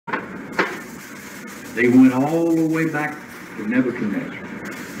They went all the way back to Nebuchadnezzar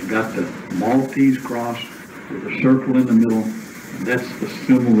and got the Maltese cross with a circle in the middle, and that's the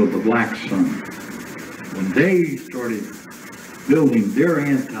symbol of the black sun. When they started building their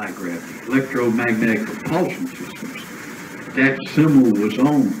anti-gravity, electromagnetic propulsion systems, that symbol was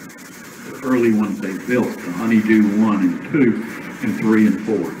on the early ones they built, the Honeydew 1 and 2 and 3 and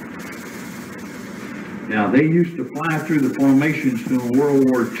 4. Now, they used to fly through the formations during World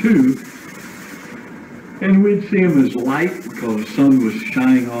War II, and we'd see them as light because the sun was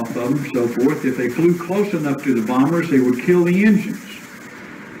shining off of them and so forth. If they flew close enough to the bombers, they would kill the engines.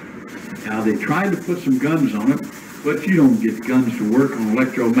 Now, they tried to put some guns on it, but you don't get guns to work on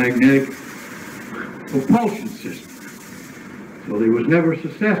electromagnetic propulsion systems. So they was never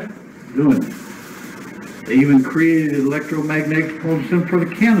successful doing it. They even created an electromagnetic propulsion for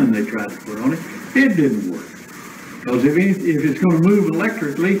the cannon they tried to put on it. It didn't work. Because if it's going to move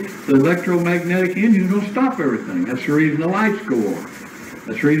electrically, the electromagnetic engine is going to stop everything. That's the reason the lights go on.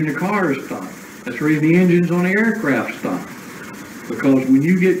 That's the reason the cars stop. That's the reason the engines on the aircraft stop. Because when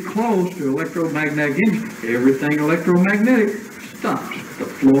you get close to electromagnetic engine, everything electromagnetic stops. The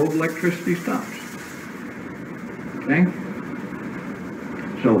flow of electricity stops. Okay?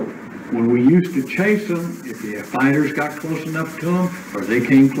 So when we used to chase them, if the fighters got close enough to them, or they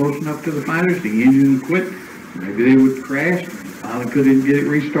came close enough to the fighters, the engine would quit. Maybe they would crash, and the pilot couldn't get it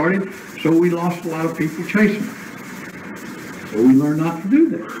restarted. So we lost a lot of people chasing them. So we learned not to do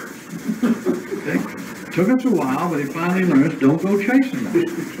that. Okay? Took us a while, but they finally learned, don't go chasing them.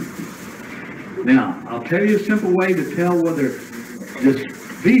 Now, I'll tell you a simple way to tell whether this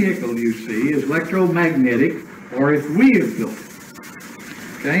vehicle you see is electromagnetic or if we have built it.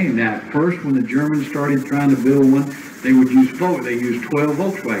 Okay, now first when the Germans started trying to build one, they would use 12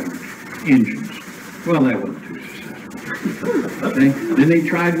 Volkswagen engines. Well, that wasn't too successful. Okay? Then they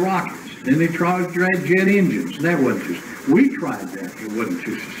tried rockets. Then they tried jet engines. That wasn't too successful. We tried that. It wasn't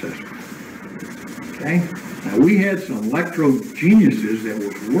too successful. Okay? Now, we had some electro geniuses that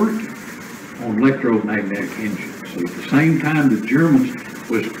was working on electromagnetic engines. So at the same time the Germans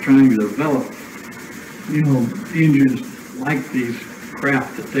was trying to develop, engines like these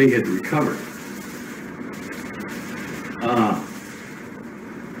craft that they had recovered.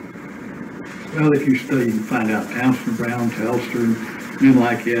 Well, if you study, you can find out Townsend Brown, Telstor, men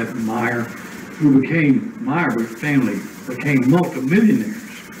like that, and Meyer, Meyer family became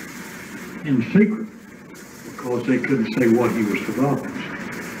multimillionaires in secret because they couldn't say what he was developing.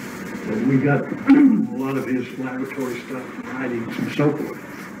 But we got a lot of his laboratory stuff, writings, and so forth.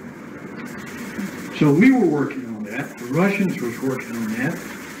 So we were working on that. The Russians was working on that.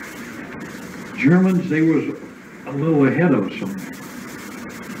 Germans, they was a little ahead of us on that.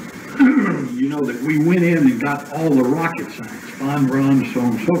 You know that we went in and got all the rocket science, von Braun, so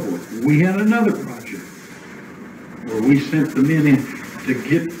on and so forth. We had another project where we sent the men in to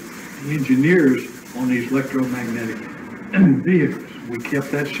get the engineers on these electromagnetic vehicles. We kept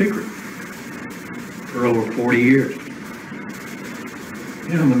that secret for over 40 years.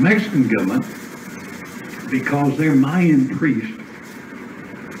 The Mexican government, because their Mayan priest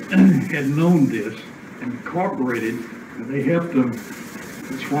had known this and incorporated, they helped them.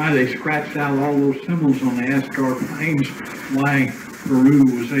 That's why they scratched out all those symbols on the Ascar plains, why Peru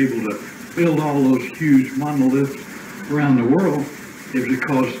was able to build all those huge monoliths around the world, is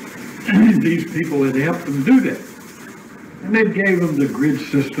because these people had helped them do that. And they gave them the grid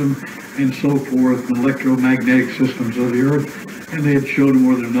system and so forth, the electromagnetic systems of the earth, and they had showed them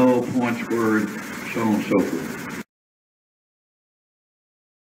where the null points were and so on and so forth.